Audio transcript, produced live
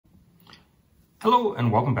Hello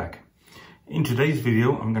and welcome back. In today's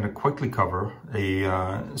video, I'm going to quickly cover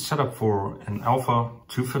a setup for an Alpha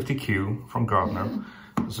 250Q from Graupner.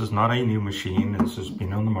 This is not a new machine. This has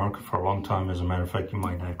been on the market for a long time. As a matter of fact, you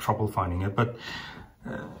might have trouble finding it, but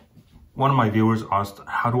one of my viewers asked,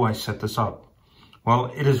 how do I set this up?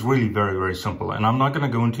 Well, it is really very, very simple, and I'm not going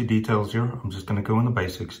to go into details here. I'm just going to go in the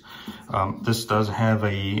basics. This does have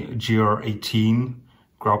a GR-18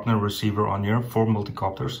 Graupner receiver on here for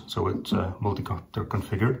multicopters, so it's multicopter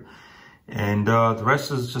configured, and the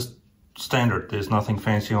rest is just standard. There's nothing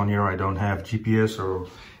fancy on here. I don't have GPS or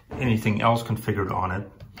anything else configured on it,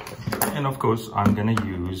 and of course I'm going to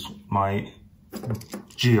use my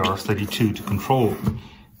GR-32 to control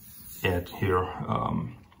it here.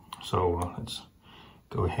 So let's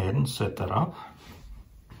go ahead and set that up.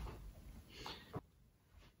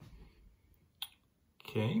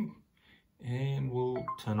 Okay. And we'll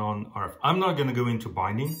turn on RF. I'm not going to go into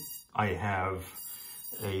binding. I have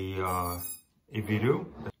a video.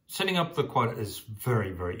 Setting up the quad is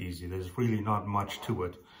very, very easy. There's really not much to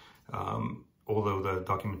it. Although the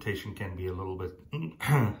documentation can be a little bit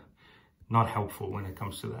not helpful when it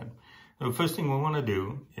comes to that. The first thing we want to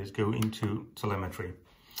do is go into telemetry.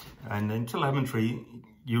 And in telemetry,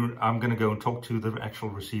 I'm going to go and talk to the actual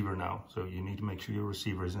receiver now. So you need to make sure your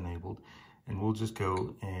receiver is enabled. And we'll just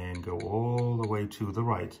go all the way to the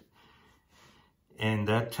right. And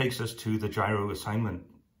that takes us to the gyro assignment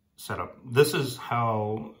setup. This is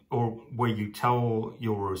how, or where you tell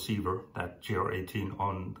your receiver, that GR-18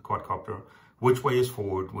 on the quadcopter, which way is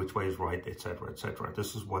forward, which way is right, etc., etc.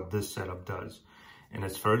 This is what this setup does. And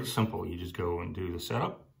it's very simple. You just go and do the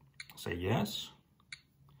setup, say yes.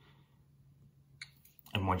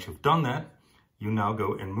 And once you've done that, you now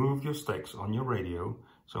go and move your sticks on your radio.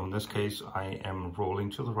 So in this case, I am rolling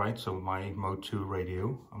to the right. So my mode 2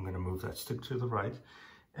 radio, I'm going to move that stick to the right.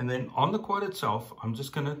 And then on the quad itself, I'm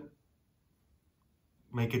just going to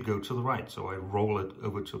make it go to the right. So I roll it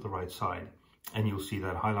over to the right side, and you'll see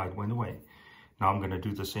that highlight went away. Now I'm going to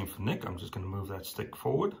do the same for Nick. I'm just going to move that stick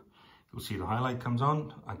forward. You'll see the highlight comes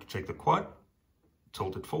on. I can take the quad,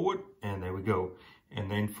 tilt it forward, and there we go. And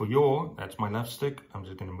then for that's my left stick. I'm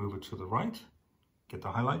just going to move it to the right. Get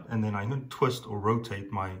the highlight, and then I'm going to twist or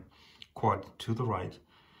rotate my quad to the right,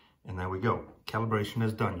 and there we go. Calibration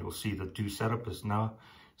is done. You'll see the do setup is now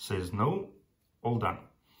says no, all done.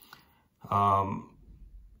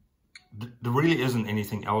 There really isn't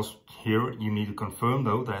anything else here. You need to confirm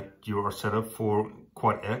though that you are set up for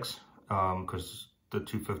quad X, because the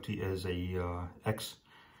 250 is a X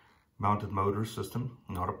mounted motor system,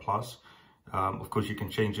 not a plus. Of course, you can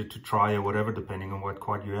change it to tri or whatever, depending on what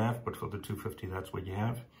quad you have, but for the 250, that's what you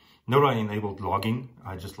have. Note I enabled logging.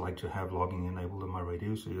 I just like to have logging enabled in my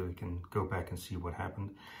radio so you can go back and see what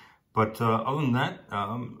happened. But other than that,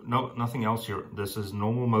 no, nothing else here. This is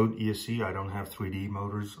normal mode ESC. I don't have 3D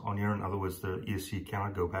motors on here. In other words, the ESC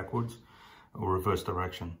cannot go backwards or reverse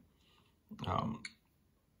direction.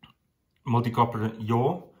 Multicopter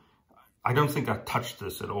yaw. I don't think I touched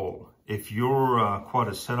this at all. If your quad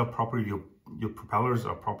is set up properly, your propellers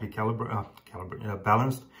are properly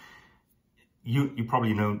balanced, you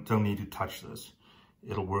probably don't need to touch this.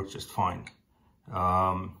 It'll work just fine.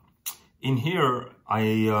 In here,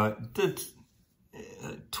 I did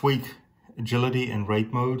tweak agility and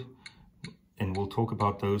rate mode, and we'll talk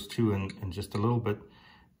about those two in just a little bit.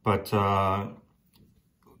 But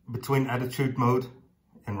between attitude mode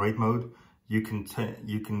and rate mode, you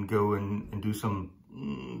can go and do some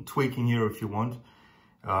tweaking here if you want.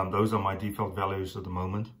 Those are my default values at the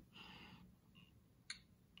moment.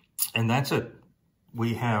 And that's it.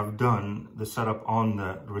 We have done the setup on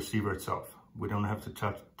the receiver itself. We don't have to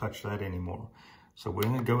touch that anymore. So we're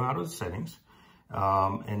going to go out of the settings.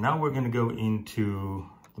 And now we're going to go into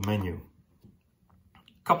the menu.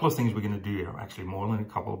 A couple of things we're going to do here. Actually, more than a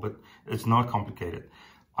couple, but it's not complicated.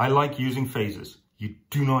 I like using phases. You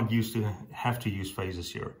do not have to use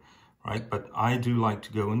phases here, right? But I do like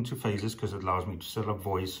to go into phases because it allows me to set up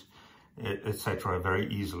voice, etc. very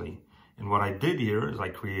easily. And what I did here is I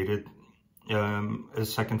created a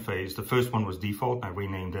second phase. The first one was default. I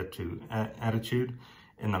renamed it to attitude,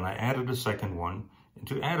 and then I added a second one. And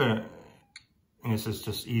to add and this is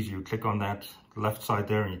just easy. You click on that left side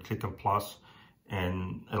there, and you click on plus,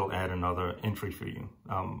 and it'll add another entry for you.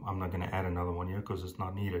 I'm not going to add another one here because it's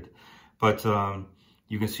not needed. But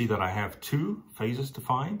you can see that I have two phases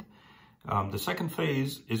defined. The second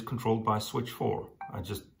phase is controlled by switch 4.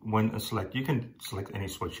 You can select any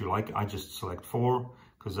switch you like. I just select 4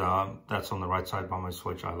 because that's on the right side by my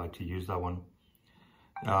switch. I like to use that one.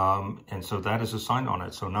 And so that is assigned on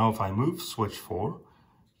it. So now if I move switch 4,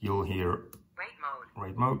 you'll hear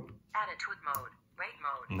rate mode, Attitude mode, rate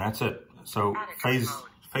mode. And that's it. So phase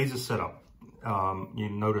is set up. You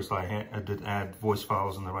noticed I did add voice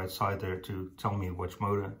files on the right side there to tell me which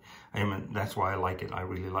mode I am in. That's why I like it. I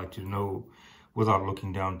really like to know without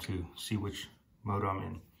looking down to see which mode I'm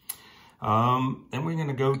in. Then we're going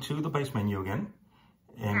to go to the base menu again.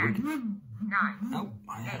 And 10, 9,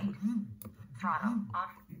 8, throttle off.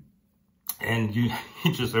 And you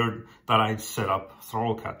just heard that I set up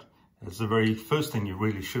throttle cut. It's the very first thing you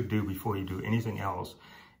really should do before you do anything else,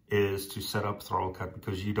 is to set up throttle cut,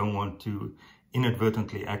 because you don't want to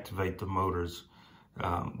inadvertently activate the motors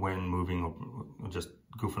when moving or just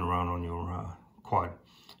goofing around on your quad.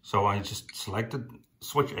 So I just selected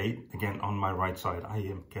switch 8 again on my right side.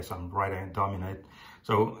 I guess I'm right hand dominant.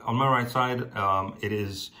 So on my right side, it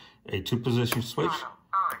is a 2-position switch.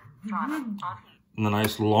 Throttle on, throttle off. And a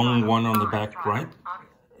nice long one on the back right.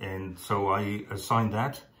 And so I assign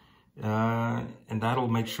that, and that'll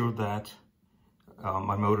make sure that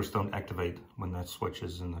my motors don't activate when that switch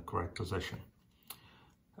is in the correct position.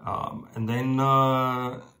 And then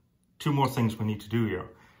 2 more things we need to do here.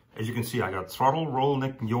 As you can see, I got throttle, roll,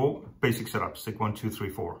 nick, yaw, basic setup, stick 1, 2, 3,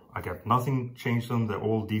 4. I got nothing changed them. They're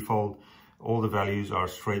all default. All the values are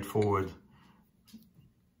straightforward.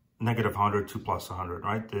 -100 to +100,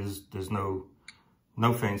 right? There's no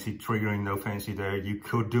fancy triggering, no fancy there. You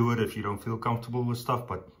could do it if you don't feel comfortable with stuff,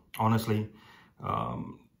 but honestly,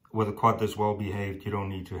 with a quad that's well behaved, you don't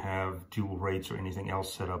need to have dual rates or anything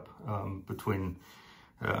else set up. Between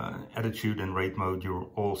attitude and rate mode, you're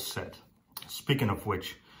all set. Speaking of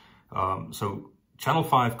which, so channel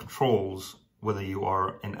 5 controls whether you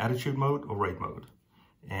are in attitude mode or rate mode.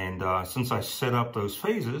 And since I set up those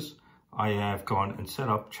phases, I have gone and set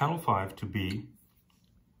up channel 5 to be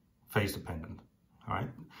phase dependent. All right.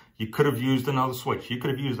 You could have used another switch. You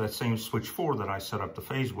could have used that same switch 4 that I set up the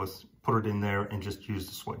phase with, put it in there and just use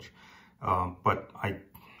the switch. But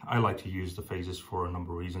I like to use the phases for a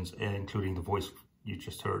number of reasons, including the voice you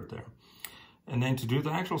just heard there. And then to do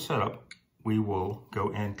the actual setup, we will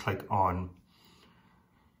go and click on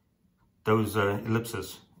those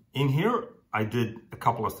ellipses. In here, I did a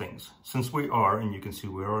couple of things. Since we are, and you can see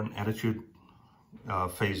we are in attitude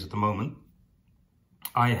phase at the moment,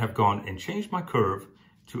 I have gone and changed my curve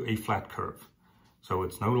to a flat curve. So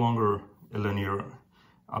it's no longer a linear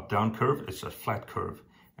up-down curve, it's a flat curve.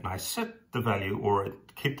 And I set the value, or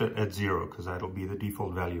kept it at 0, because that'll be the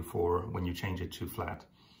default value for when you change it to flat.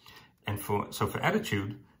 And so for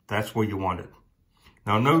attitude, that's where you want it.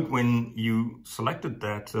 Now note, when you selected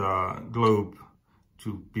that globe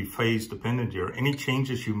to be phase dependent here, any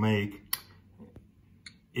changes you make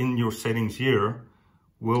in your settings here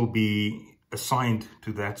will be assigned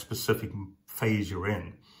to that specific phase you're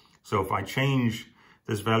in. So if I change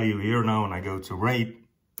this value here now and I go to rate,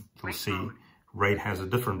 you'll see rate has a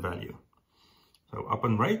different value. So up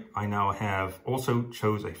in rate, I now have also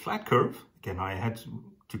chose a flat curve. Again, I had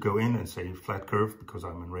to go in and say flat curve because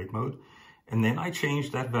I'm in rate mode. And then I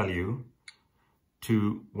changed that value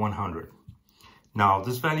to 100. Now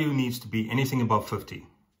this value needs to be anything above 50.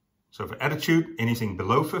 So for attitude, anything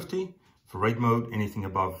below 50. For rate mode, anything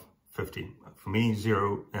above 50. For me,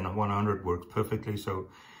 0 and 100 works perfectly. So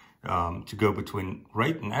to go between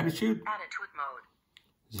rate and attitude mode,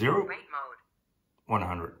 0, rate mode,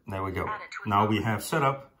 100. There we go. Attitude now mode. we have set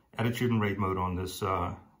up attitude and rate mode on this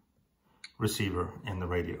receiver and the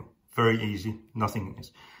radio. Very easy, nothing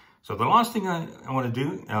is. So the last thing I want to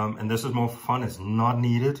do, and this is more for fun, it's not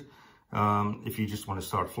needed. If you just want to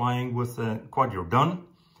start flying with the quad, you're done.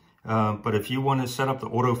 But if you want to set up the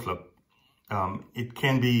auto flip, it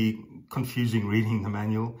can be confusing reading the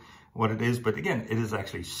manual, what it is. But again, it is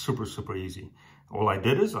actually super, super easy. All I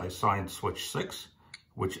did is I assigned switch 6,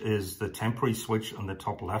 which is the temporary switch on the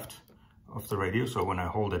top left of the radio. So when I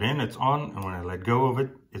hold it in, it's on. And when I let go of it,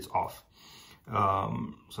 it's off.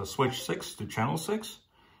 So switch 6 to channel 6.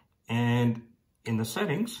 And in the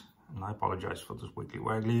settings, and I apologize for this wiggly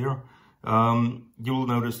waggly here, you'll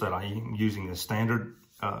notice that I'm using the standard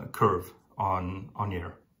curve on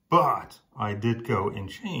here. But I did go and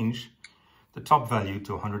change the top value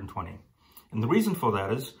to 120. And the reason for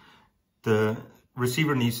that is the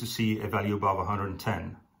receiver needs to see a value above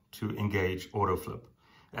 110 to engage auto flip.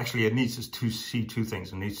 Actually, it needs to see 2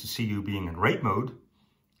 things. It needs to see you being in rate mode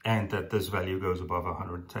and that this value goes above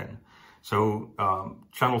 110. So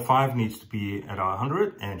channel 5 needs to be at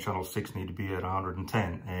 100 and channel 6 need to be at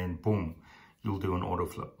 110, and boom, you'll do an auto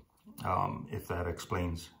flip, if that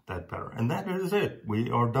explains that better. And that is it.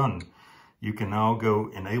 We are done. You can now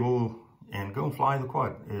go enable and go and fly the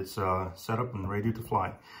quad. It's set up and ready to fly.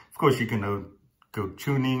 Of course, you can go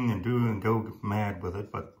tuning and go mad with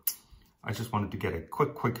it, but I just wanted to get a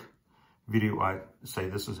quick video, I say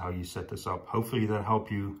this is how you set this up. Hopefully that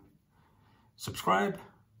helped you. Subscribe,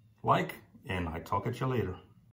 like, and I talk at you later.